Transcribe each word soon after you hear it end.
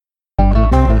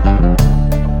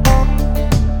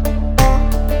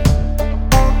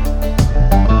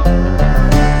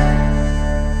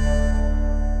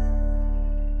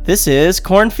This is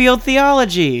Cornfield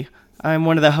Theology. I'm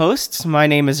one of the hosts. My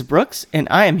name is Brooks, and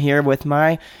I am here with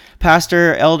my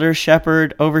pastor, elder,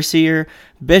 shepherd, overseer,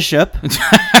 bishop.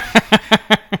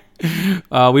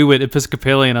 We went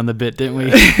Episcopalian on the bit, didn't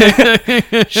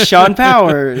we? Sean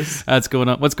Powers. That's going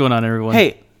on. What's going on, everyone?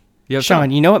 Hey, Sean,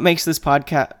 you know what makes this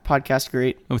podcast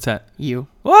great? What's that? You.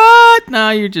 What? No,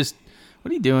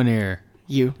 what are you doing here?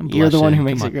 You're the one who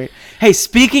makes it great. Hey,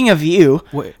 speaking of you,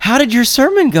 how did your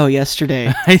sermon go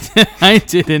yesterday? I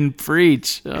didn't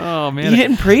preach. Oh, man. You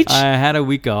didn't preach? I had a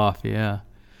week off, yeah.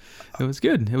 It was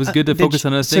good. It was good to focus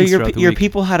on other things throughout the week. So your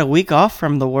people had a week off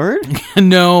from the word?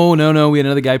 No. We had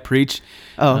another guy preach.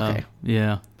 Oh, okay.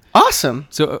 Yeah. Awesome.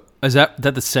 So is that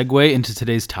the segue into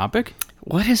today's topic?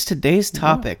 What is today's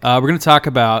topic? We're going to talk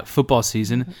about football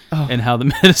season and how the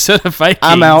Minnesota Vikings...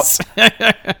 I'm out.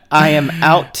 I am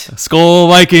out. Skull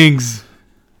Vikings.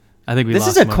 I think we This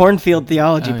lost is a Cornfield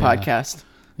Theology podcast.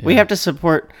 Yeah. We have to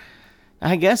support,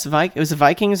 I guess, it was the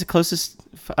Vikings, the closest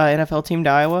NFL team to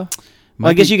Iowa. Well,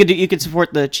 I guess you could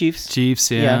support the Chiefs. Chiefs,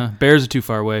 yeah. Bears are too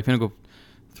far away. If you're going to go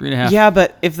 3.5. Yeah,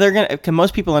 but if they're going to,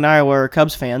 most people in Iowa are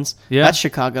Cubs fans. Yeah. That's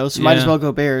Chicago, so might as well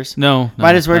go Bears. No.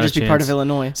 Might as well just be part of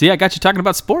Illinois. See, I got you talking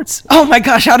about sports. Oh my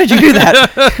gosh, how did you do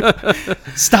that?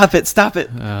 Stop it.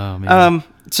 Oh, man.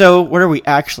 So what are we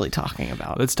actually talking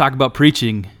about? Let's talk about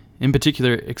preaching, in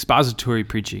particular, expository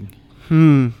preaching.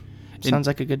 Sounds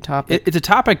like a good topic. It's a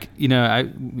topic, we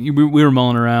were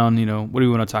mulling around, what do we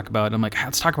want to talk about? And I'm like,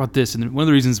 let's talk about this. And one of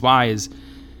the reasons why is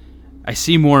I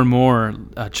see more and more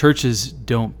churches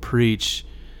don't preach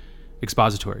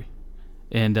expository.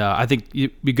 And I think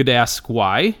it'd be good to ask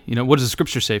why. What does the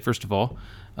scripture say, first of all?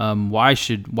 Why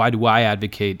do I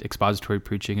advocate expository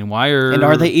preaching? And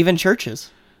are they even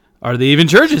churches? Are they even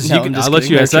churches? No, I'll let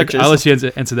you answer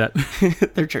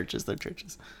that. They're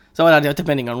churches. So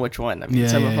depending on which one. I mean,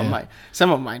 some of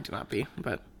them might do not be.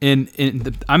 But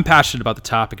I'm passionate about the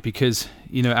topic because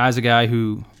as a guy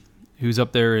who's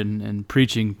up there and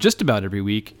preaching just about every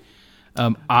week,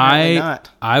 I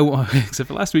except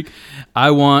for last week,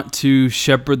 I want to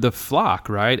shepherd the flock,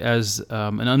 right? As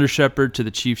an under shepherd to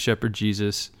the chief shepherd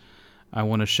Jesus, I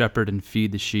want to shepherd and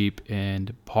feed the sheep,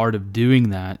 and part of doing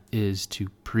that is to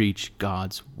preach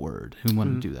God's word. Who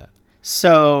want to do that?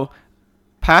 So,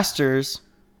 pastors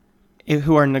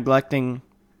who are neglecting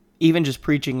even just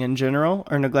preaching in general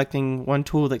are neglecting one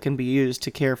tool that can be used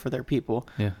to care for their people.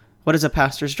 Yeah. What is a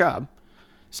pastor's job?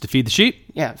 It's to feed the sheep.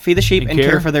 Yeah, feed the sheep and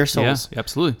care for their souls. Yeah,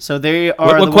 absolutely. So they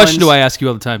are. What question do I ask you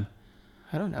all the time?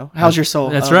 I don't know. How's your soul?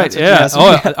 That's right. Yeah.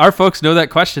 Our folks know that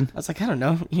question. I was like, I don't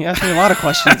know. You ask me a lot of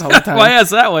questions all the time. Why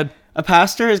ask that one? A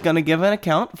pastor is going to give an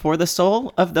account for the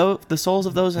souls of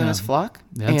those in his flock.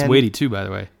 Yeah, that's weighty too, by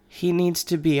the way. He needs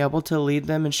to be able to lead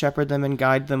them and shepherd them and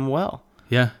guide them well.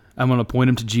 Yeah, I'm going to point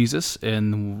them to Jesus.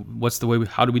 And what's the way?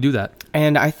 How do we do that?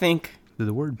 And I think through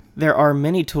the Word. There are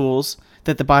many tools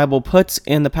that the Bible puts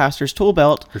in the pastor's tool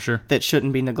belt for sure that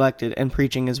shouldn't be neglected, and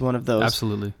preaching is one of those.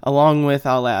 Absolutely. Along with,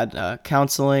 I'll add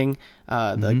counseling,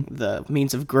 the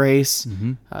means of grace,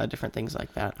 different things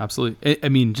like that. Absolutely. I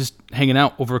mean, just hanging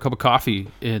out over a cup of coffee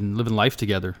and living life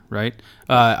together, right?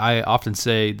 I often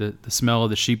say that the smell of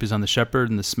the sheep is on the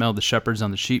shepherd, and the smell of the shepherd is on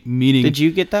the sheep. Meaning, did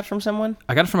you get that from someone?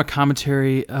 I got it from a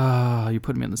commentary. You're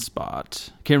putting me on the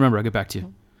spot. Can't remember. I'll get back to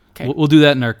you. Okay. We'll do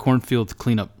that in our cornfield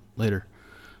cleanup later.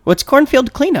 What's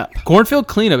cornfield cleanup? Cornfield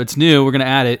cleanup. It's new. We're going to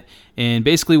add it. And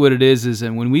basically what it is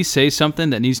when we say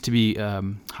something that needs to be,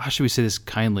 how should we say this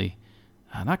kindly?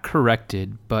 Not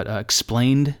corrected, but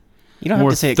explained. You don't have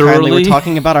to say it kindly. We're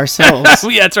talking about ourselves.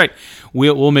 Yeah, that's right.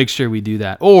 We'll make sure we do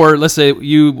that. Or let's say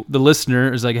you, the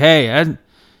listener, is like, hey,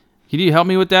 can you help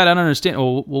me with that? I don't understand.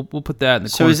 Well, we'll put that in the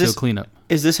cornfield cleanup.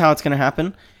 Is this how it's going to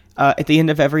happen? At the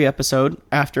end of every episode,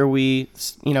 after we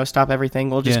stop everything,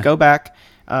 we'll just go back,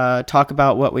 talk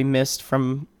about what we missed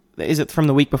from. Is it from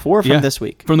the week before or from this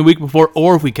week? From the week before,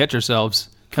 or if we catch ourselves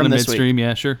kind of midstream, week.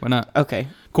 Yeah, sure, why not? Okay.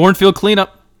 Cornfield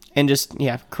cleanup. And just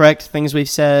correct things we've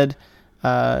said.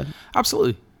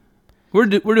 Absolutely. We're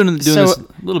doing this a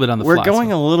little bit on the fly. We're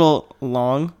going a little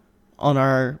long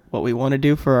on what we want to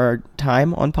do for our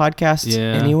time on podcasts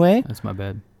anyway. That's my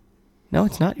bad. No,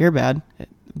 it's not your bad.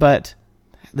 But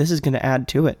this is going to add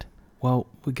to it. Well,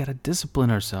 we got to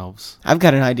discipline ourselves. I've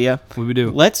got an idea. What do we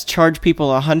do? Let's charge people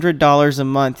 $100 a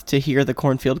month to hear the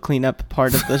cornfield cleanup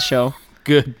part of the show.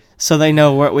 Good. So they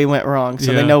know what we went wrong.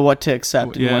 So they know what to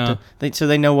accept. And so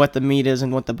they know what the meat is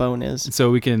and what the bone is.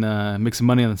 So we can make some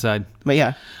money on the side. But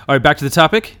yeah. All right, back to the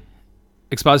topic.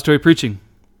 Expository preaching.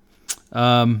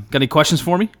 Got any questions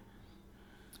for me?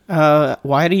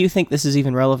 Why do you think this is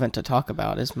even relevant to talk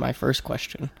about is my first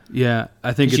question. Yeah,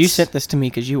 I think you sent this to me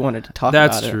because you wanted to talk about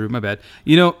it. That's true. My bad.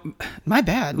 You know, my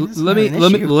bad.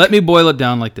 Let me boil it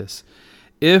down like this.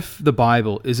 If the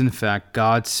Bible is in fact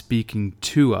God speaking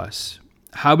to us,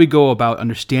 how we go about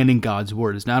understanding God's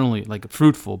word is not only like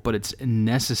fruitful, but it's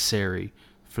necessary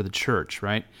for the church,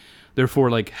 right? Therefore,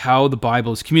 like how the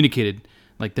Bible is communicated,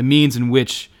 like the means in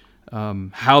which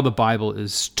how the Bible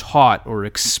is taught or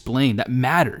explained, that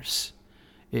matters.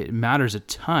 It matters a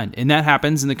ton. And that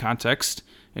happens in the context,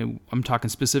 and I'm talking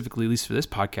specifically, at least for this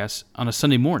podcast, on a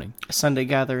Sunday morning. A Sunday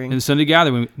gathering. In a Sunday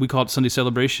gathering, we call it Sunday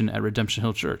celebration at Redemption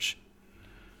Hill Church.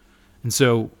 And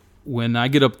so when I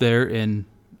get up there and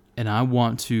I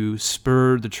want to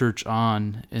spur the church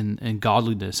on in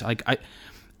godliness, like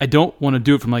I don't want to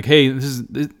do it from like, hey,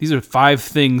 these are 5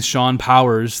 things Sean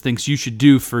Powers thinks you should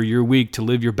do for your week to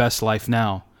live your best life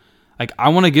now. Like I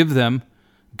want to give them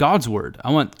God's word. I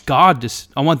want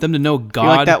them to know God. I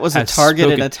feel like that was a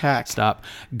targeted attack. Stop.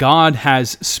 God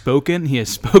has spoken. He has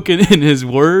spoken in His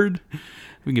word.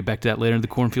 We can get back to that later in the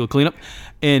cornfield cleanup.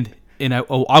 And I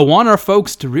want our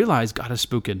folks to realize God has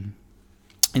spoken.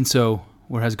 And so,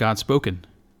 where has God spoken?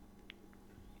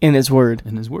 In His word.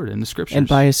 In His word, in the scriptures. And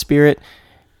by His Spirit,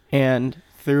 and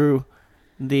through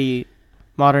the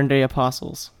modern day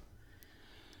apostles.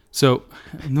 So,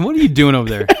 what are you doing over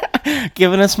there?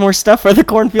 Giving us more stuff for the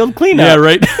cornfield cleanup. Yeah,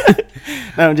 right.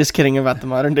 No, I'm just kidding about the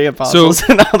modern day apostles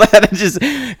and all that. It's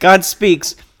just God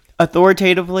speaks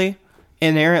authoritatively,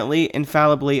 inerrantly,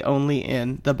 infallibly, only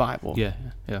in the Bible. Yeah.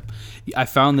 I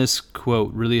found this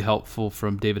quote really helpful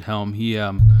from David Helm. He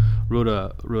wrote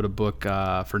a book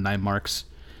for 9 marks,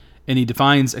 and he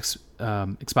defines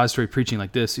expository preaching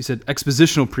like this. He said,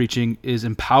 expositional preaching is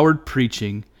empowered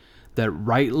preaching that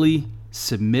rightly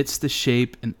submits the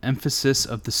shape and emphasis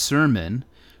of the sermon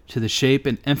to the shape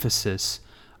and emphasis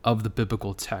of the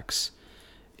biblical text.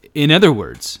 In other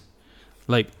words,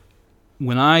 like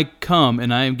when I come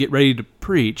and I get ready to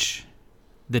preach,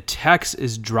 the text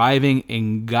is driving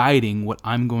and guiding what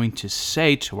I'm going to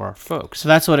say to our folks. So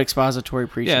that's what expository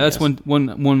preaching is. Yeah, that's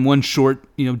one short,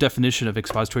 definition of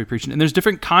expository preaching. And there's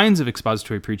different kinds of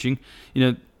expository preaching.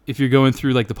 If you're going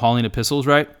through like the Pauline epistles,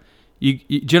 right?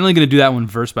 You're generally going to do that one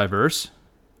verse by verse,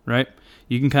 right?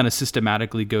 You can kind of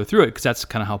systematically go through it because that's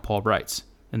kind of how Paul writes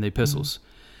in the epistles.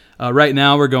 Mm-hmm. Right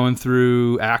now we're going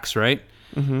through Acts, right?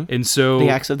 Mm-hmm. And so the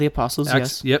Acts of the Apostles,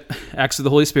 yes. Yep, Acts of the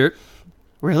Holy Spirit.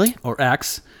 Really? Or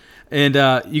Acts. And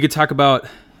you could talk about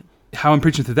how I'm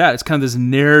preaching through that. It's kind of this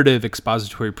narrative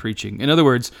expository preaching. In other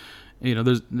words,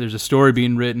 there's a story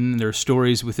being written. There are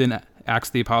stories within Acts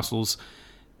of the Apostles.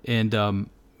 And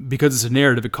because it's a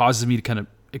narrative, it causes me to kind of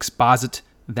exposit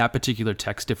that particular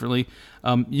text differently.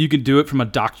 You can do it from a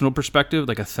doctrinal perspective,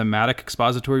 like a thematic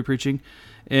expository preaching.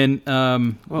 And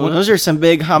those are some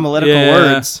big homiletical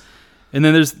words. And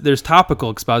then there's topical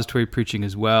expository preaching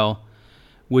as well,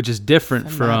 which is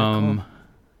different from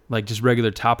like just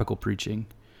regular topical preaching.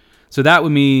 So that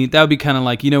would be kind of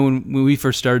like, when we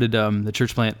first started the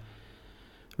church plant,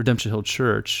 Redemption Hill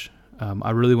Church,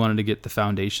 I really wanted to get the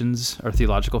foundations, our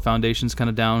theological foundations kind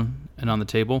of down and on the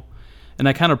table. And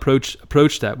I kind of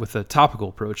approached that with a topical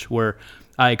approach where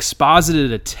I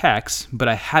exposited a text, but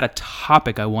I had a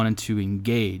topic I wanted to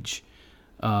engage.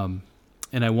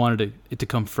 And I wanted it to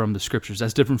come from the scriptures.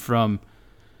 That's different from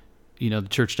the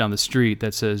church down the street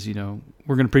that says,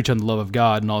 we're going to preach on the love of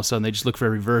God, and all of a sudden they just look for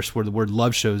every verse where the word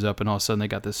love shows up, and all of a sudden they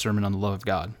got this sermon on the love of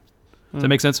God. Does that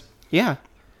make sense? Yeah.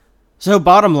 So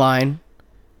bottom line,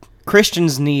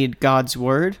 Christians need God's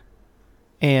word,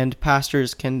 and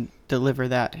pastors can deliver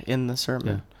that in the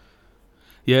sermon.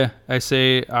 Yeah, I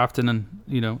say often,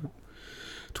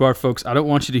 to our folks, I don't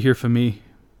want you to hear from me.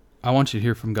 I want you to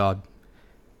hear from God.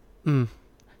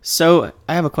 So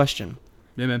I have a question.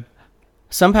 Yeah, man.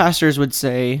 Some pastors would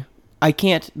say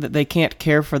that they can't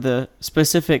care for the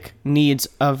specific needs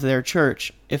of their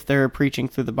church if they're preaching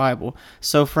through the Bible.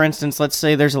 So, for instance, let's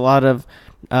say there's a lot of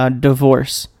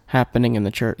divorce happening in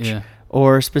the church,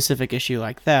 or a specific issue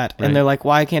like that, right. And they're like,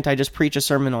 "Why can't I just preach a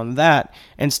sermon on that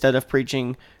instead of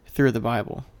preaching through the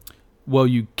Bible?" Well,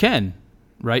 you can,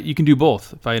 right? You can do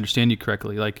both, if I understand you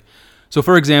correctly. Like, so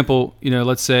for example,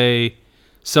 let's say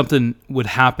something would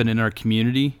happen in our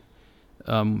community.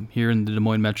 Here in the Des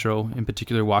Moines Metro, in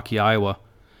particular Waukee, Iowa,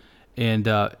 and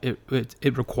it would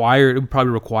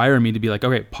probably require me to be like,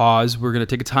 okay, pause. We're going to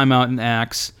take a time out in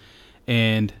Acts,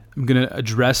 and I'm going to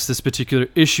address this particular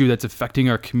issue that's affecting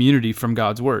our community from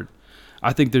God's word.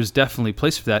 I think there's definitely a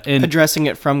place for that, and addressing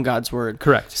it from God's word.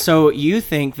 Correct. So you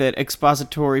think that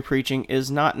expository preaching is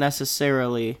not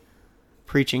necessarily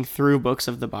preaching through books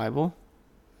of the Bible?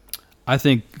 I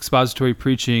think expository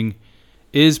preaching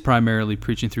is primarily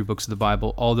preaching through books of the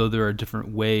Bible, although there are different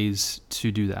ways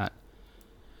to do that.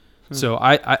 So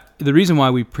the reason why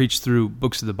we preach through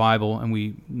books of the Bible and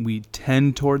we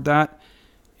tend toward that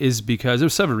is because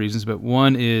there's several reasons, but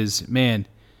one is, man,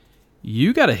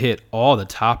 you got to hit all the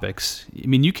topics. I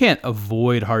mean, you can't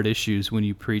avoid hard issues when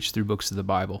you preach through books of the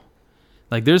Bible.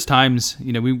 Like there's times,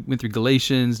 we went through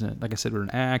Galatians, like I said, we're in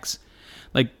Acts.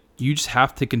 Like you just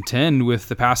have to contend with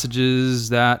the passages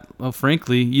that, well,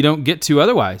 frankly, you don't get to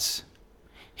otherwise.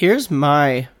 Here's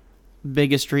my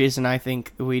biggest reason I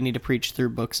think we need to preach through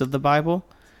books of the Bible.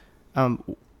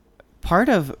 Part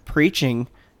of preaching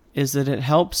is that it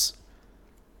helps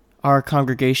our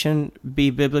congregation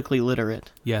be biblically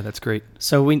literate. Yeah, that's great.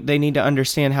 So they need to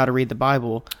understand how to read the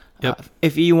Bible. Yep.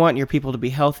 If you want your people to be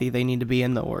healthy, they need to be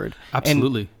in the Word.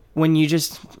 Absolutely. And when you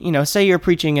just, say you're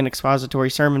preaching an expository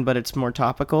sermon, but it's more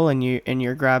topical, and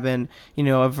you're grabbing,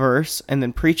 a verse and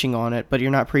then preaching on it, but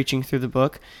you're not preaching through the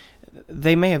book,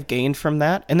 they may have gained from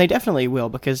that, and they definitely will,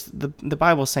 because the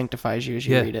Bible sanctifies you as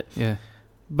you read it. Yeah.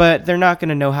 But they're not going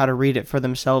to know how to read it for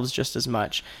themselves just as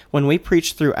much. When we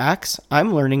preach through Acts,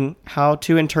 I'm learning how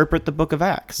to interpret the book of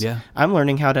Acts. Yeah. I'm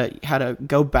learning how to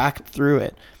go back through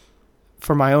it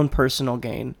for my own personal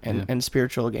gain and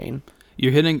spiritual gain.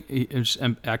 You're hitting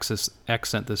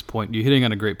accent this point. You're hitting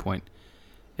on a great point.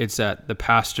 It's that the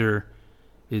pastor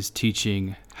is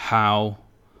teaching how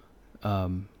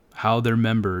their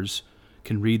members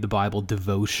can read the Bible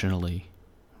devotionally,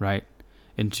 right?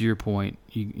 And to your point,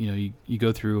 you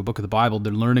go through a book of the Bible,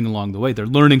 they're learning along the way. They're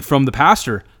learning from the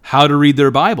pastor how to read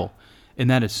their Bible. And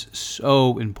that is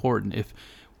so important. If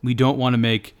we don't want to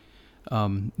make,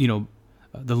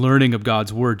 the learning of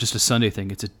God's Word just a Sunday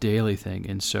thing, it's a daily thing.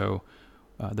 And so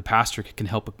the pastor can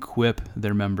help equip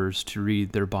their members to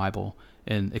read their Bible.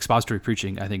 And expository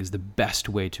preaching, I think, is the best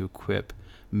way to equip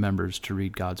members to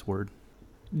read God's Word.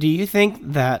 Do you think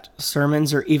that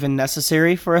sermons are even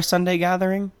necessary for a Sunday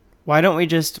gathering? Why don't we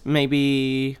just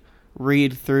maybe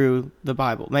read through the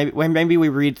Bible? Maybe we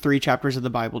read 3 chapters of the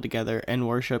Bible together and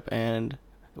worship, and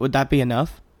would that be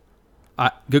enough?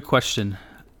 Good question.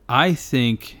 I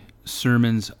think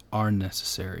sermons are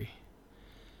necessary,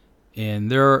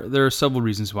 and there are several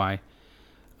reasons why.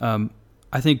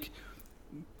 I think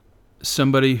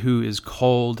somebody who is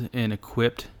called and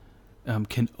equipped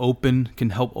can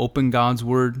help open God's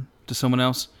Word to someone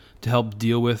else, to help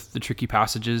deal with the tricky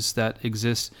passages that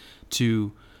exist,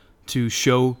 to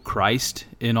show Christ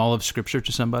in all of Scripture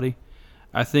to somebody.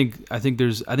 I think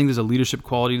there's a leadership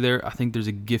quality there. I think there's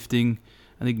a gifting.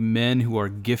 I think men who are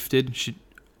gifted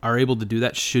are able to do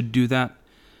that, should do that.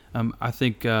 I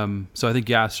think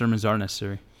sermons are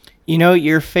necessary.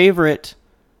 Your favorite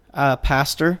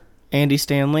pastor, Andy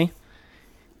Stanley,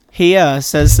 he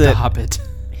says that. Stop it.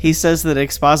 He says that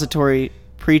expository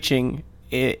preaching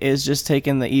is just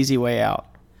taking the easy way out.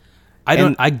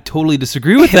 I totally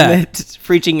disagree with that.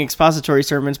 Preaching expository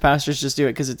sermons, pastors just do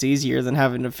it because it's easier than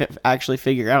having to actually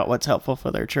figure out what's helpful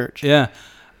for their church. Yeah,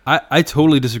 I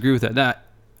totally disagree with that.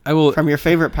 I will. From your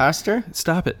favorite pastor?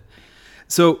 Stop it.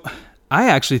 So I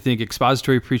actually think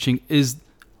expository preaching is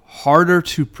harder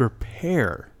to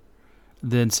prepare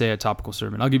than, say, a topical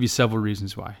sermon. I'll give you several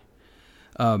reasons why.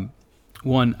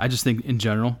 One, I just think in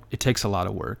general, it takes a lot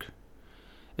of work.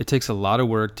 It takes a lot of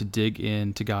work to dig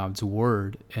into God's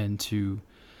Word and to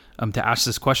ask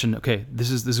this question. Okay, this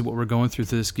is what we're going through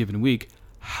this given week.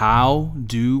 How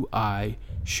do I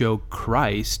show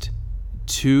Christ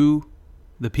to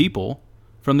the people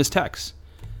from this text?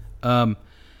 I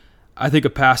think a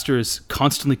pastor is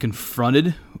constantly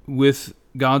confronted with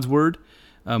God's Word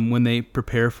when they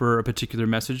prepare for a particular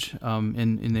message,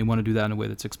 and they want to do that in a way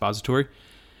that's expository.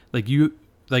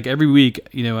 Like every week,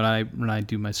 when I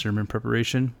do my sermon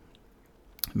preparation,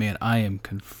 man, I am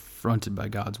confronted by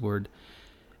God's Word.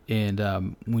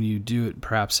 And when you do it,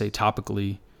 perhaps say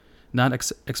topically, not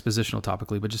expositional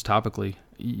topically, but just topically,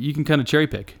 you can kind of cherry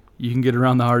pick. You can get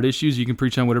around the hard issues. You can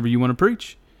preach on whatever you want to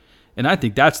preach. And I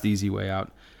think that's the easy way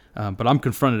out. But I'm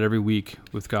confronted every week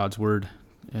with God's Word,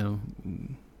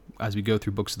 as we go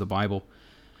through books of the Bible.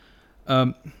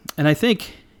 And I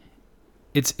think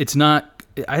it's not.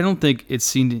 I don't think it's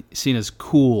seen as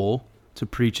cool to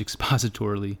preach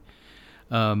expositorily.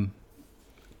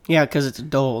 Yeah, because it's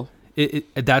dull.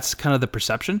 That's kind of the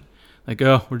perception. Like,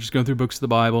 oh, we're just going through books of the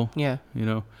Bible. Yeah.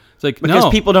 It's like, because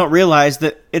people don't realize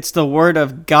that it's the Word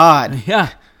of God. Yeah.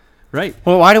 Right.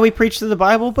 Well, why do we preach through the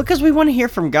Bible? Because we want to hear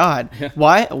from God. Yeah.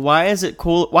 Why is it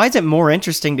cool? Why is it more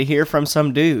interesting to hear from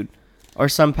some dude or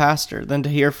some pastor than to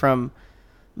hear from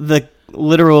the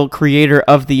literal creator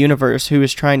of the universe who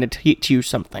is trying to teach you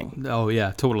something. Oh,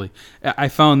 yeah, totally. I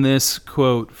found this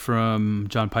quote from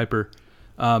John Piper.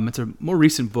 It's a more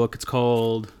recent book. It's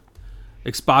called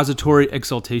Expository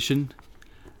Exaltation.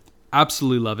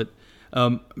 Absolutely love it.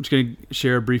 I'm just going to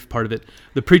share a brief part of it.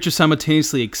 The preacher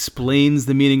simultaneously explains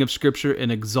the meaning of Scripture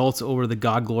and exalts over the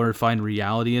God-glorifying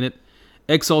reality in it.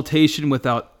 Exaltation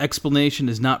without explanation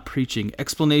is not preaching.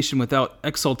 Explanation without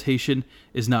exaltation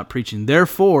is not preaching.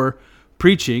 Therefore,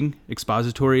 preaching,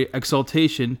 expository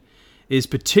exaltation, is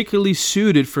particularly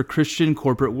suited for Christian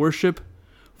corporate worship,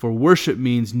 for worship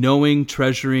means knowing,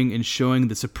 treasuring, and showing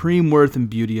the supreme worth and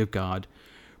beauty of God.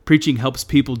 Preaching helps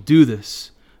people do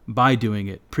this by doing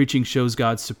it. Preaching shows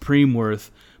God's supreme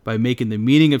worth by making the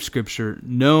meaning of Scripture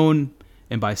known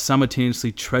and by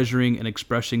simultaneously treasuring and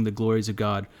expressing the glories of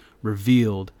God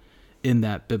revealed in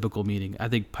that biblical meaning. I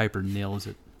think Piper nails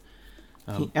it.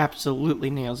 He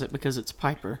absolutely nails it because it's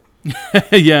Piper.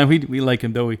 Yeah, we like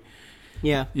him, don't we?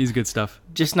 Yeah. He's good stuff.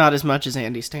 Just not as much as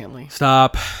Andy Stanley.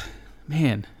 Stop.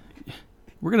 Man,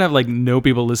 we're going to have like no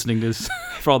people listening to this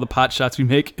for all the pot shots we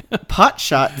make. Pot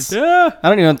shots? Yeah. I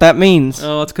don't even know what that means.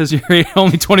 Oh, it's because you're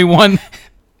only 21.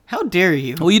 How dare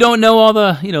you? Well, you don't know all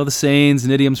the, the sayings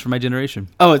and idioms from my generation.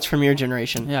 Oh, it's from your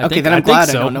generation. Yeah, okay, then I'm glad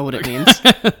I don't know what it means.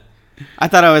 I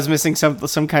thought I was missing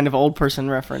some kind of old person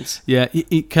reference. Yeah.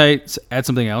 Can I add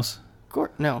something else?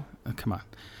 No. Oh, come on.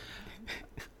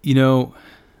 I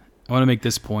want to make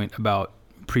this point about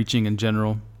preaching in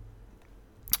general.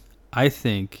 I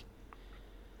think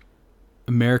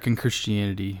American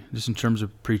Christianity, just in terms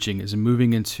of preaching, is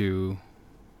moving into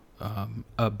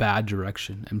a bad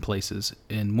direction in places.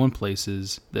 And one place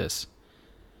is this.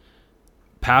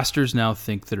 Pastors now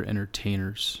think they're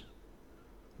entertainers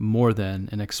more than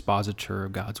an expositor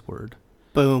of God's word.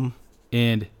 Boom.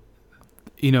 And,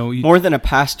 more than a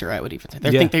pastor, I would even say.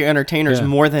 They think they're entertainers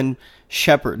more than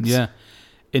shepherds. Yeah.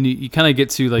 And you kind of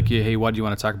get to like, hey, why do you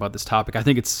want to talk about this topic? I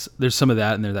think there's some of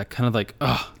that in there that kind of like,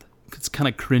 it's kind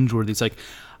of cringeworthy. It's like,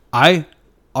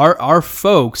 our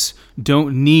folks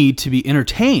don't need to be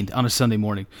entertained on a Sunday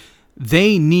morning.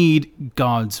 They need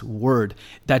God's word.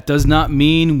 That does not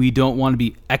mean we don't want to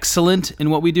be excellent in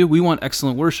what we do. We want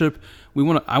excellent worship.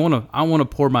 I want to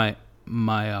pour my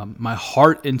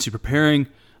heart into preparing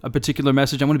a particular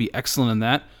message. I want to be excellent in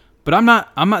that. But I'm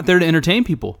not there to entertain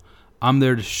people. I'm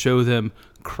there to show them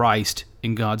Christ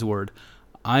in God's word.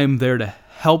 I am there to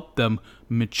help them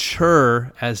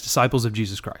mature as disciples of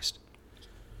Jesus Christ.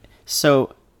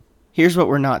 So here's what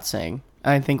we're not saying.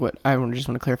 I think I just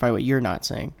want to clarify what you're not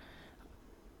saying.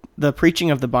 The preaching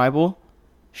of the Bible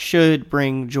should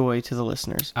bring joy to the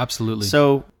listeners. Absolutely.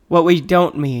 So what we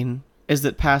don't mean is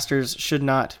that pastors should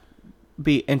not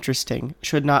be interesting,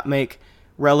 should not make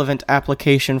relevant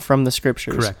application from the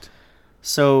Scriptures. Correct.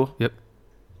 So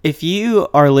if you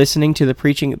are listening to the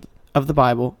preaching of the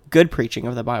Bible, good preaching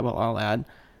of the Bible, I'll add,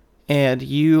 and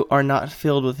you are not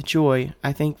filled with joy,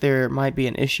 I think there might be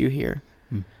an issue here.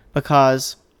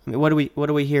 Because what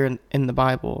do we hear in the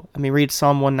Bible? Read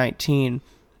Psalm 119.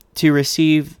 To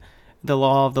receive the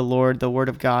law of the Lord, the word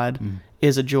of God,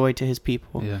 is a joy to his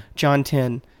people. Yeah. John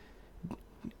 10,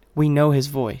 we know his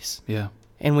voice. Yeah.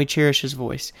 And we cherish his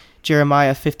voice.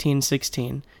 Jeremiah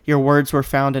 15:16, your words were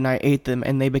found and I ate them,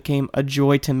 and they became a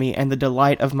joy to me and the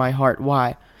delight of my heart.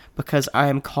 Why? Because I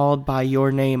am called by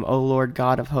your name, O Lord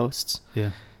God of hosts.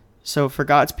 Yeah. So for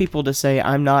God's people to say,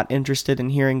 I'm not interested in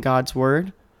hearing God's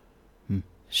word,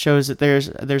 shows that there's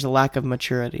a lack of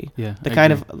maturity. Yeah, the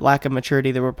kind of lack of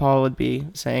maturity that where Paul would be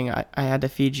saying, I had to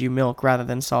feed you milk rather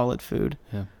than solid food.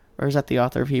 Yeah. Or is that the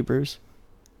author of Hebrews?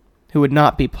 Who would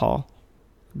not be Paul.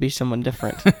 Would be someone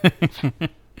different.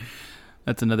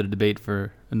 That's another debate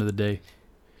for another day.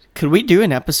 Could we do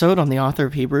an episode on the author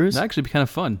of Hebrews? That'd actually be kind of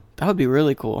fun. That would be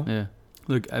really cool. Yeah.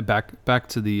 Look, back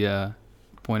to the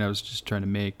point I was just trying to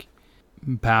make.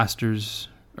 Pastors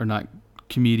are not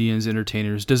comedians,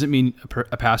 entertainers. Doesn't mean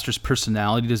a pastor's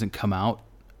personality doesn't come out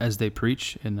as they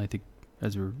preach. And I think,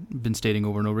 as we've been stating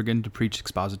over and over again, to preach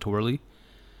expositorily,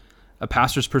 a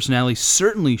pastor's personality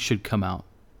certainly should come out.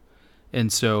 And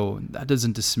so that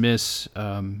doesn't dismiss,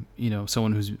 someone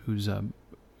who's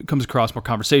comes across more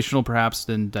conversational, perhaps,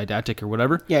 than didactic or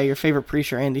whatever. Yeah, your favorite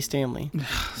preacher, Andy Stanley.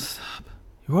 Stop.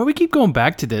 Why do we keep going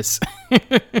back to this?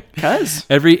 Because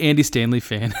every Andy Stanley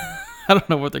fan. I don't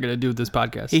know what they're going to do with this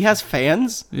podcast. He has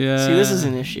fans? Yeah. See, this is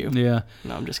an issue. Yeah.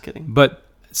 No, I'm just kidding. But,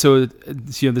 so,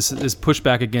 this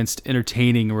pushback against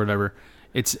entertaining or whatever,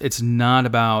 it's not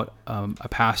about a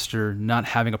pastor not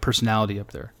having a personality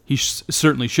up there. He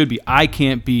certainly should be. I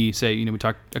can't be, say,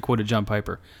 I quoted John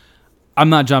Piper. I'm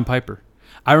not John Piper.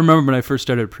 I remember when I first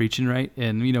started preaching, right?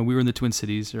 And, we were in the Twin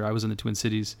Cities, or I was in the Twin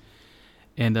Cities.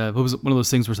 And it was one of those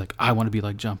things where it's like, I want to be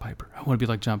like John Piper. I want to be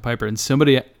like John Piper. And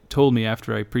somebody told me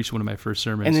after I preached one of my first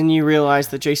sermons. And then you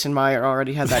realized that Jason Meyer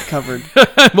already had that covered.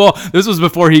 Well, this was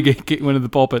before he went to the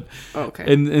pulpit. Oh,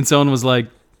 okay. And someone was like,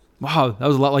 wow, that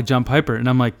was a lot like John Piper. And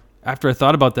I'm like, after I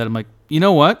thought about that, I'm like, you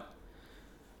know what?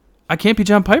 I can't be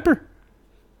John Piper.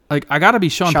 Like, I got to be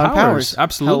Sean Powers.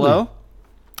 Absolutely. Hello?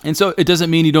 And so it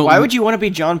doesn't mean you don't... Why would you want to be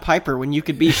John Piper when you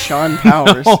could be Sean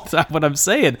Powers? No, that's what I'm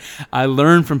saying. I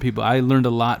learned from people. I learned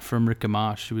a lot from Rick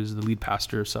Gamache, who was the lead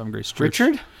pastor of Sovereign Grace Church.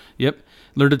 Richard? Yep.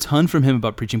 Learned a ton from him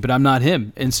about preaching, but I'm not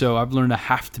him. And so I've learned I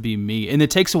have to be me. And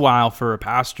it takes a while for a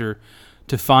pastor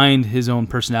to find his own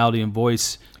personality and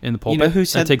voice in the pulpit. You know who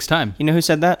said that takes time. You know who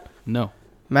said that? No.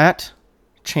 Matt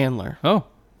Chandler. Oh,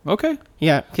 okay.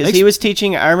 Yeah, because he was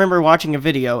teaching. I remember watching a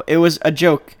video. It was a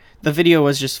joke. The video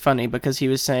was just funny because he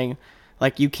was saying,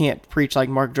 like, you can't preach like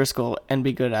Mark Driscoll and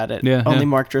be good at it. Yeah, Only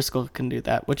Mark Driscoll can do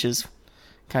that, which is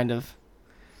kind of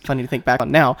funny to think back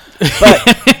on now.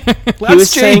 But Well,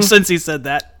 that's changed since he said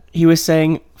that. He was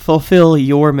saying, fulfill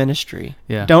your ministry.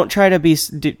 Yeah. Don't try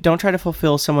to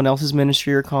fulfill someone else's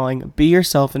ministry or calling. Be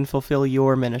yourself and fulfill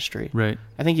your ministry. Right.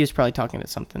 I think he was probably talking at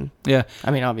something. Yeah.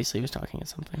 I mean, obviously he was talking at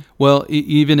something. Well,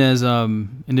 even as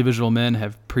individual men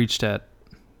have preached at,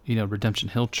 Redemption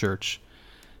Hill Church.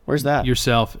 Where's that?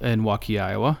 Yourself in Waukee,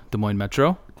 Iowa, Des Moines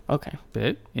Metro. Okay.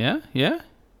 Babe, yeah.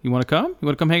 You want to come? You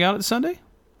want to come hang out at Sunday?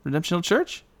 Redemption Hill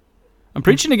Church? I'm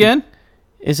preaching again.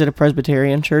 Is it a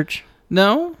Presbyterian church?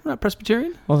 No, not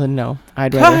Presbyterian. Well, then no.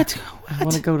 I'd rather. What? I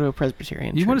want to go to a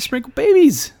Presbyterian church. You want to sprinkle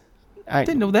babies? I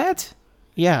didn't know that.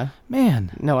 Yeah.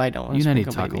 Man. No, I don't want You to and I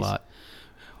sprinkle need to talk babies. a lot.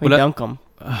 We dunk them.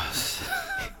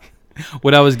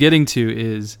 What I was getting to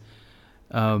is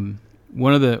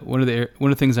one of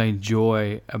the things I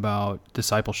enjoy about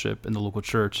discipleship in the local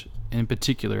church, and in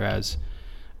particular as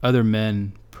other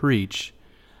men preach,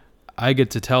 I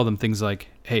get to tell them things like,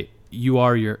 "Hey, you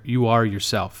are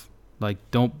yourself. Like,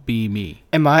 don't be me."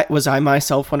 Was I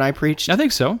myself when I preached? I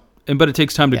think so. But it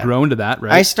takes time to grow into that,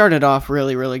 right? I started off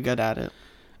really, really good at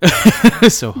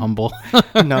it. So humble.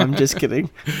 No, I'm just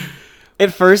kidding.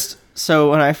 At first,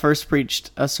 so when I first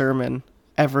preached a sermon,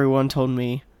 everyone told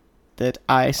me that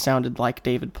I sounded like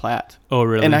David Platt. Oh,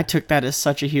 really? And I took that as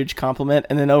such a huge compliment,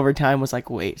 and then over time was like,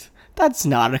 wait, that's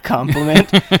not a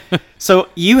compliment. So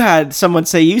you had someone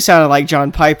say you sounded like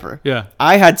John Piper. Yeah.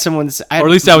 I had someone say... Or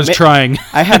at least I was trying.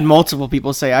 I had multiple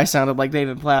people say I sounded like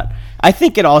David Platt. I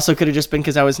think it also could have just been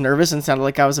because I was nervous and sounded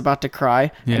like I was about to cry,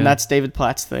 and that's David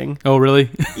Platt's thing. Oh, really?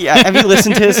 Yeah, have you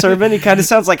listened to his sermon? He kind of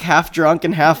sounds like half drunk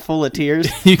and half full of tears.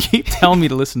 You keep telling me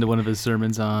to listen to one of his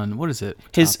sermons on, what is it?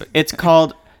 It's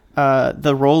called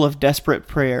The Role of Desperate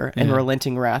Prayer and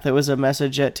Relenting Wrath. It was a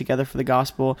message at Together for the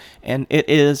Gospel, and it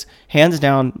is, hands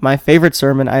down, my favorite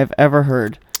sermon I have ever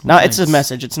heard. It's a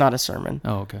message, it's not a sermon.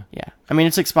 Oh, okay. Yeah. I mean,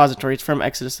 it's expository. It's from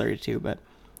Exodus 32, but...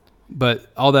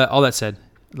 But all that said,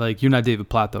 like, you're not David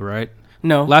Platt, though, right?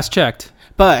 No. Last checked.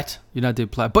 But... You're not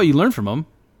David Platt, but you learn from him.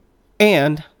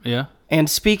 And... Yeah. And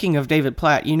speaking of David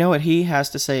Platt, you know what he has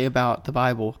to say about the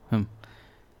Bible?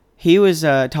 He was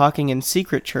talking in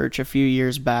Secret Church a few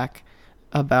years back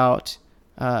about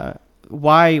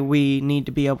why we need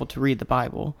to be able to read the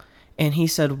Bible. And he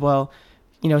said, well,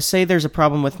 say there's a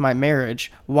problem with my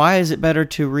marriage. Why is it better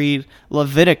to read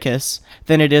Leviticus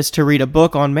than it is to read a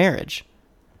book on marriage?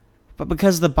 But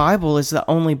because the Bible is the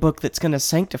only book that's going to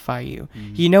sanctify you.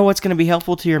 You know what's going to be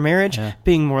helpful to your marriage? Yeah.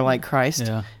 Being more like Christ.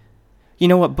 Yeah. You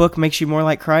know what book makes you more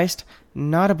like Christ?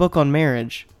 Not a book on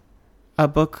marriage. A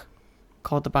book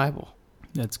called the Bible.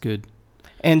 That's good.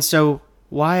 And so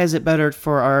why is it better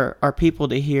for our people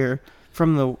to hear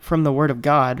from the Word of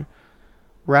God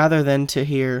rather than to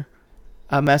hear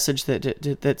a message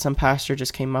that some pastor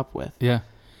just came up with? Yeah.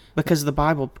 Because the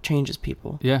Bible changes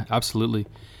people. Yeah, absolutely.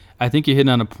 I think you're hitting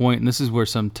on a point, and this is where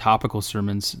some topical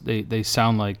sermons, they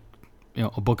sound like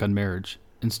a book on marriage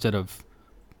instead of,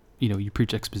 you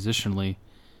preach expositionally,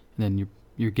 and then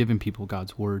you're giving people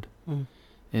God's Word.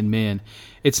 And man,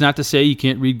 it's not to say you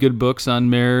can't read good books on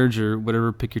marriage or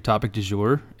whatever, pick your topic du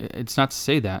jour. It's not to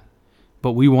say that.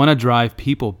 But we want to drive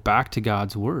people back to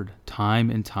God's Word time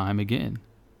and time again.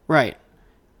 Right.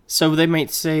 So they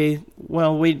might say,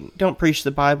 well, we don't preach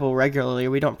the Bible regularly.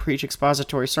 We don't preach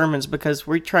expository sermons because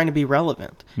we're trying to be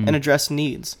relevant and address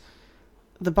needs.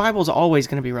 The Bible's always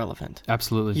going to be relevant.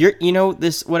 Absolutely.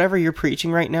 This whatever you're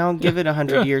preaching right now, give it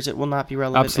 100 years, it will not be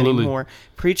relevant anymore.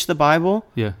 Preach the Bible.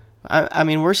 Yeah. I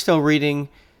mean, we're still reading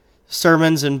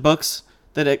sermons and books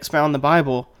that expound the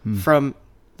Bible from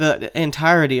the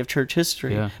entirety of church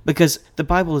history because the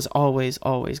Bible is always,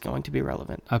 always going to be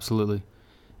relevant. Absolutely.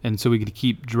 And so we can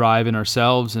keep driving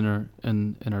ourselves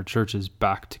and our churches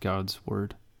back to God's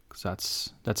Word.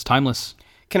 because that's timeless.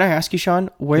 Can I ask you, Sean,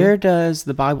 where does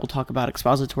the Bible talk about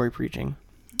expository preaching?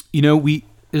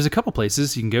 There's a couple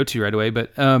places you can go to right away,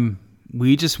 but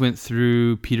we just went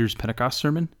through Peter's Pentecost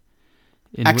sermon.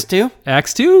 Acts 2?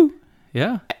 Acts 2,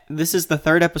 yeah. This is the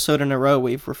third episode in a row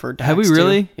we've referred to. Have Acts we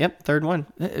really? 2. Yep, third one.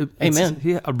 Amen.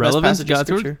 Yeah, a relevant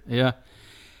God's word. Yeah.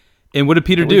 And what did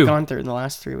Peter do? We've gone through in the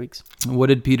last 3 weeks. What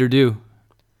did Peter do?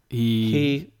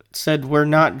 He said, "We're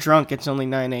not drunk. It's only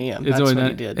 9 a.m." That's what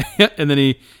he did. Yeah, and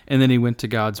then he went to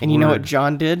God's word. And you know what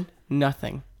John did?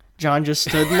 Nothing. John just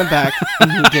stood in the back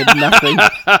and he did nothing.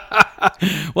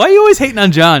 Why are you always hating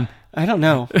on John? I don't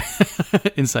know.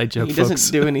 Inside joke, he folks.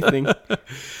 Doesn't do anything.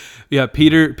 Yeah,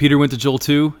 Peter went to Joel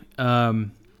 2.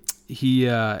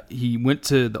 He went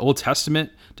to the Old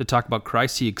Testament to talk about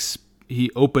Christ. He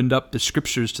opened up the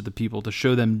scriptures to the people to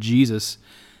show them Jesus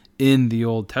in the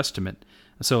Old Testament.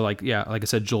 So like I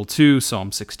said, Joel 2,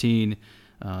 Psalm 16,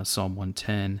 Psalm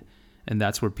 110, and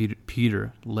that's where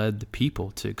Peter led the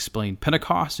people to explain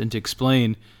Pentecost and to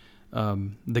explain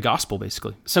the gospel,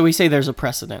 basically. So we say there's a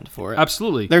precedent for it.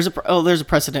 Absolutely. There's a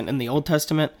precedent in the Old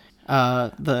Testament.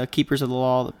 The keepers of the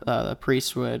law, the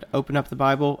priests would open up the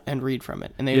Bible and read from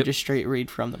it, and they would just straight read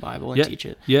from the Bible and teach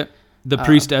it. Yeah. The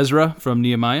priest Ezra from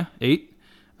Nehemiah 8,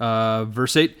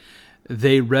 verse 8,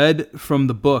 they read from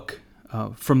the book,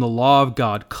 from the law of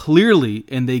God clearly,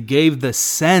 and they gave the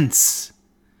sense,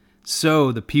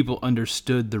 so the people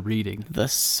understood the reading. The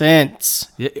sense.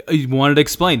 You wanted to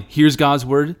explain. Here's God's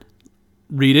word.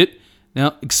 Read it.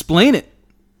 Now explain it.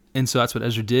 And so that's what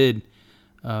Ezra did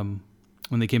when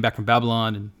they came back from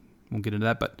Babylon, and we'll get into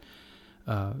that, but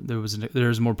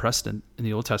there's more precedent in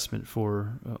the Old Testament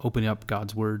for opening up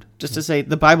God's word. Just to say,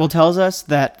 the Bible tells us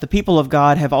that the people of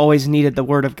God have always needed the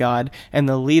word of God, and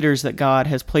the leaders that God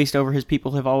has placed over his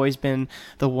people have always been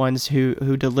the ones who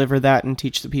deliver that and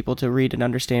teach the people to read and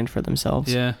understand for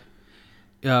themselves. Yeah.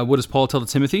 What does Paul tell to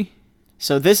Timothy?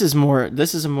 So this is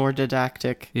a more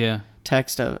didactic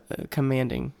text of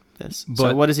commanding this. But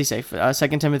so what does he say? 2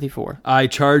 Timothy 4. I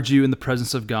charge you in the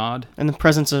presence of God. In the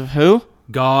presence of who?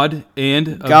 God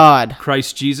and God.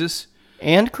 Christ Jesus.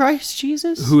 And Christ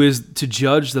Jesus? Who is to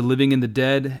judge the living and the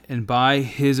dead, and by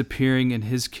his appearing in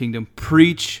his kingdom,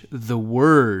 preach the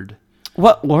word.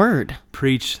 What word?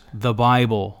 Preach the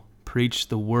Bible. Preach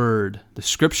the word, the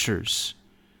scriptures.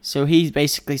 So he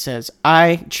basically says,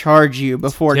 I charge you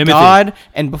before Timothy. God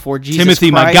and before Jesus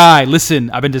Timothy, Christ. my guy, listen,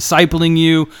 I've been discipling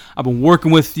you. I've been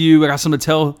working with you. I got something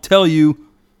to tell you.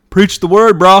 Preach the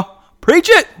word, bro. Preach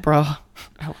it. Bro.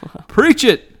 Preach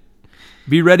it.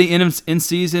 Be ready in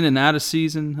season and out of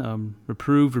season.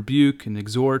 Reprove, rebuke, and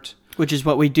exhort. Which is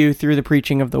what we do through the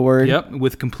preaching of the word. Yep,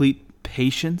 with complete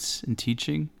patience in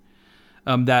teaching.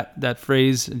 That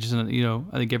phrase, just I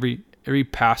think every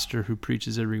pastor who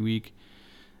preaches every week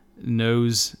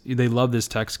knows they love this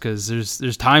text, because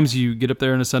there's times you get up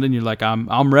there on a Sunday and you're like,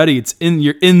 I'm ready.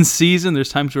 You're in season. There's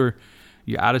times where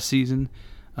you're out of season,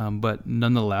 but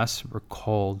nonetheless we're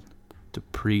called to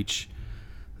preach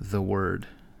the word.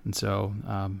 And so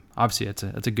obviously it's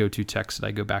a go-to text that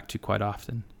I go back to quite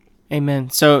often. Amen.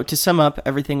 So to sum up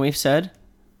everything we've said,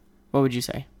 what would you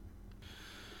say?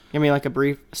 Give me like a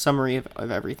brief summary of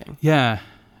everything. Yeah.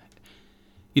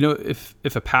 If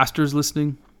a pastor is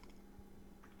listening,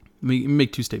 let me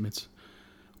make two statements.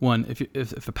 One,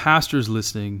 if a pastor is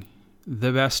listening,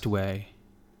 the best way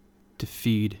to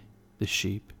feed the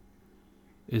sheep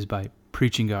is by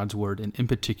preaching God's word, and in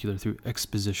particular through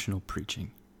expositional preaching.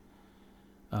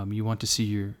 You want to see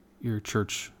your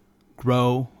church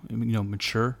grow,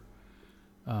 mature.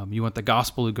 You want the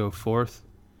gospel to go forth.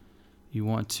 You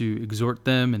want to exhort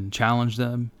them and challenge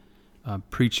them.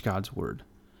 Preach God's word.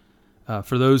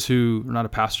 For those who are not a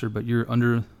pastor, but you're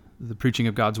under the preaching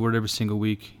of God's word every single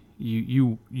week,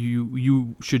 you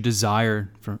should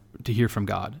desire to hear from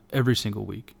God every single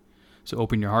week. So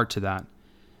open your heart to that.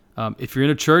 If you're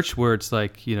in a church where it's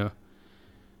like,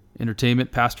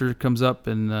 entertainment, pastor comes up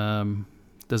and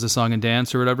does a song and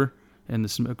dance or whatever, and the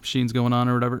smoke machine's going on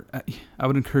or whatever, I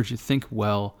would encourage you to think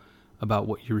well about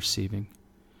what you're receiving.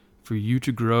 For you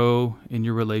to grow in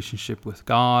your relationship with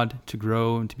God, to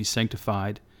grow and to be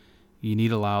sanctified, you need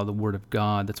to allow the Word of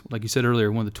God. That's, like you said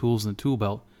earlier, one of the tools in the tool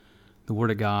belt. The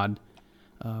Word of God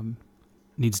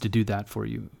needs to do that for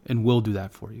you and will do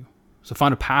that for you. So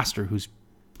find a pastor who's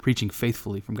preaching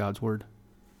faithfully from God's Word.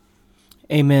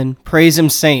 Amen. Praise Him,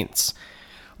 saints.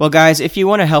 Well, guys, if you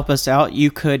want to help us out, you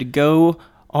could go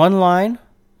online.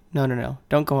 No.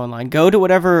 Don't go online. Go to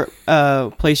whatever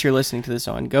place you're listening to this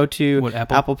on. Go to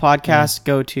Apple Podcasts. Yeah.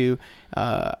 Go to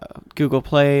Google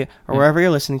Play or wherever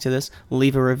you're listening to this.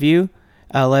 Leave a review.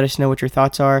 Let us know what your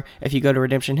thoughts are. If you go to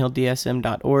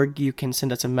redemptionhilldsm.org, you can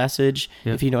send us a message.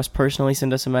 Yep. If you know us personally,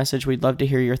 send us a message. We'd love to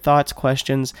hear your thoughts,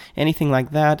 questions, anything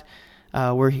like that.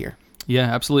 We're here.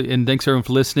 Yeah, absolutely. And thanks everyone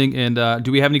for listening. And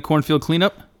do we have any cornfield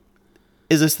cleanup?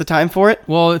 Is this the time for it?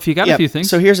 Well, if you got a few things.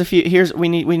 So we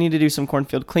need to do some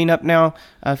cornfield cleanup now.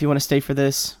 If you want to stay for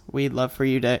this, we'd love for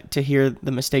you to hear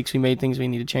the mistakes we made, things we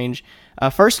need to change.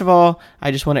 First of all,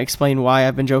 I just want to explain why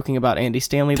I've been joking about Andy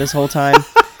Stanley this whole time.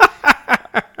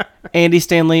 Andy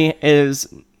Stanley is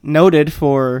noted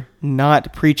for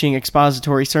not preaching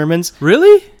expository sermons.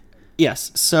 Really?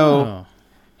 Yes. So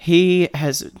he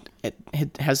has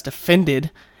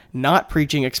defended not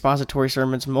preaching expository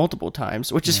sermons multiple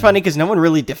times, which is funny because no one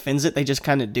really defends it. They just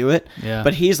kind of do it. Yeah.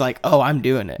 But he's like, oh, I'm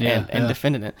doing it and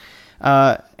defending it.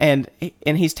 And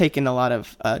he's taken a lot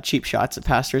of cheap shots at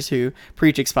pastors who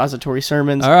preach expository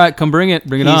sermons. All right, come bring it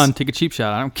on. Take a cheap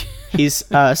shot. I don't care. He's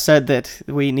said that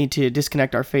we need to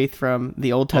disconnect our faith from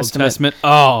the Old Testament.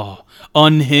 Oh,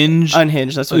 unhinged.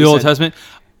 Unhinged. That's what the he Old said. Testament.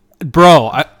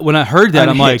 Bro, when I heard that,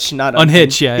 Unhitched, I'm like, not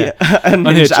unhitched. Yeah.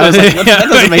 Unhitched. I was like, that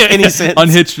doesn't make any sense.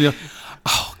 Unhitched.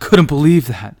 Oh, couldn't believe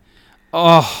that.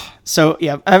 Oh. So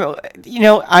yeah,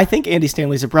 I think Andy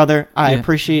Stanley's a brother. I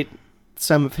appreciate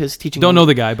some of his teaching. Don't know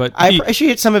the guy, but I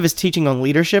appreciate some of his teaching on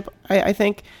leadership. I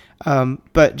think,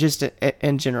 but just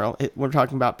in general, we're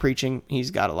talking about preaching.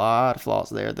 He's got a lot of flaws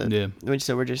there.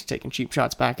 So we're just taking cheap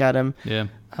shots back at him. Yeah.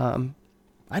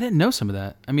 I didn't know some of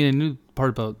that. I mean, I knew part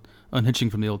about unhitching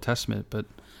from the Old Testament, but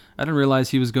I didn't realize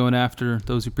he was going after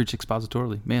those who preach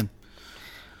expositorily. Man.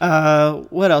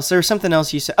 What else? There was something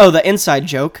else you said. Oh, the inside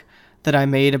joke that I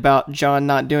made about John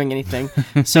not doing anything.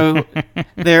 So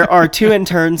there are two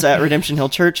interns at Redemption Hill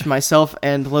Church, myself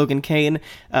and Logan Kane.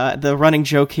 The running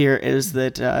joke here is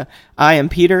that I am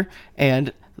Peter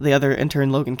and the other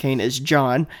intern, Logan Kane, is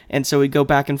John. And so we go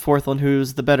back and forth on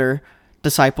who's the better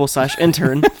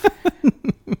disciple/intern.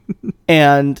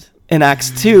 And in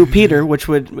Acts 2, Peter, which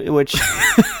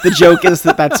the joke is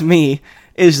that's me,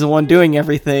 is the one doing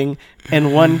everything,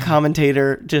 and one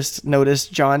commentator just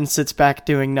noticed John sits back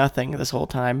doing nothing this whole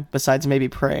time, besides maybe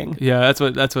praying. Yeah, that's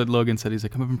what Logan said. He's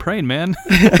like, I've been praying, man.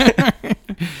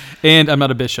 And I'm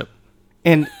not a bishop.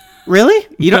 And really?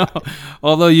 You don't? No,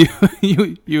 although you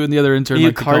and the other intern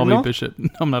like to call me bishop. No,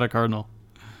 I'm not a cardinal.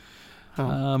 Oh.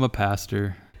 I'm a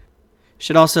pastor.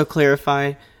 Should also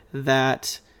clarify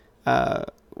that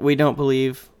we don't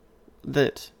believe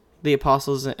that the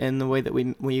apostles, in the way that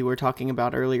we were talking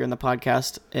about earlier in the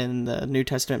podcast, in the New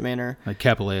Testament manner, like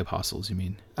capital A apostles, you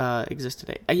mean, exist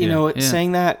today.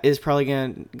 Saying that is probably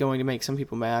going to make some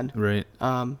people mad. Right.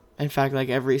 In fact, like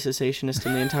every cessationist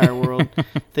in the entire world,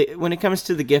 when it comes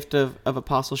to the gift of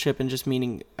apostleship and just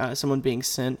meaning someone being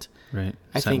sent, right?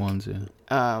 I think ones,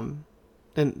 yeah.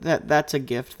 Then that's a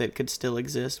gift that could still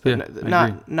exist, but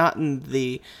not in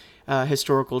the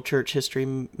historical church history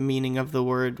meaning of the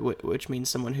word, which means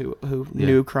someone who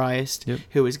knew Christ,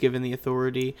 who was given the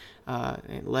authority,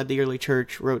 led the early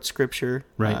church, wrote scripture,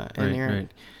 right.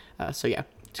 So yeah,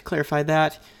 to clarify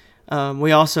that.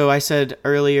 I said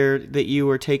earlier that you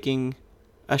were taking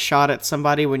a shot at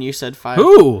somebody when you said 5.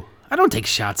 Ooh, I don't take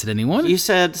shots at anyone. You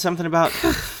said something about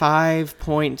 5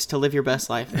 points to live your best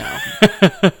life now.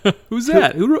 Who's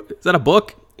that? Is that a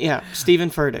book? Yeah,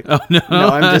 Stephen Furtick. Oh, no. No,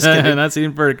 I'm just kidding. Not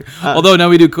Stephen Furtick. Although now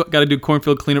we got to do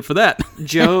cornfield cleanup for that.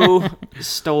 Joe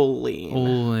Stoleen.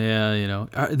 Oh,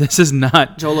 yeah, this is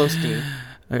not... Joel Osteen.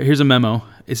 Here's a memo.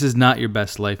 This is not your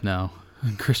best life now.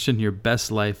 Christian, your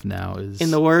best life now is... In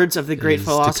the words of the great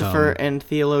philosopher and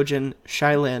theologian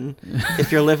Shai Linne,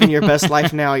 if you're living your best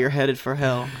life now, you're headed for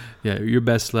hell. Yeah, your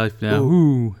best life now.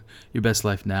 Ooh. Your best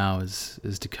life now is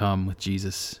to come with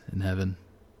Jesus in heaven.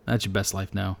 That's your best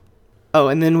life now. Oh,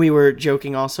 and then we were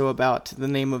joking also about the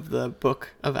name of the book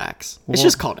of Acts. It's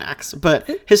just called Acts, but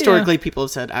historically people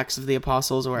have said Acts of the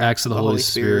Apostles or Acts of the Holy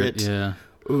Spirit. Yeah.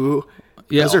 Ooh.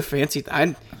 Yeah. Those are fancy.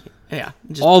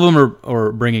 All of them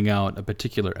are bringing out a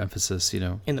particular emphasis,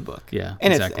 in the book. Yeah,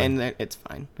 and exactly. It's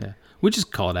fine. Yeah. We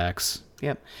just call it Acts.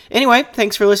 Yep. Anyway,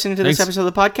 thanks for listening to this episode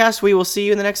of the podcast. We will see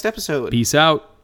you in the next episode. Peace out.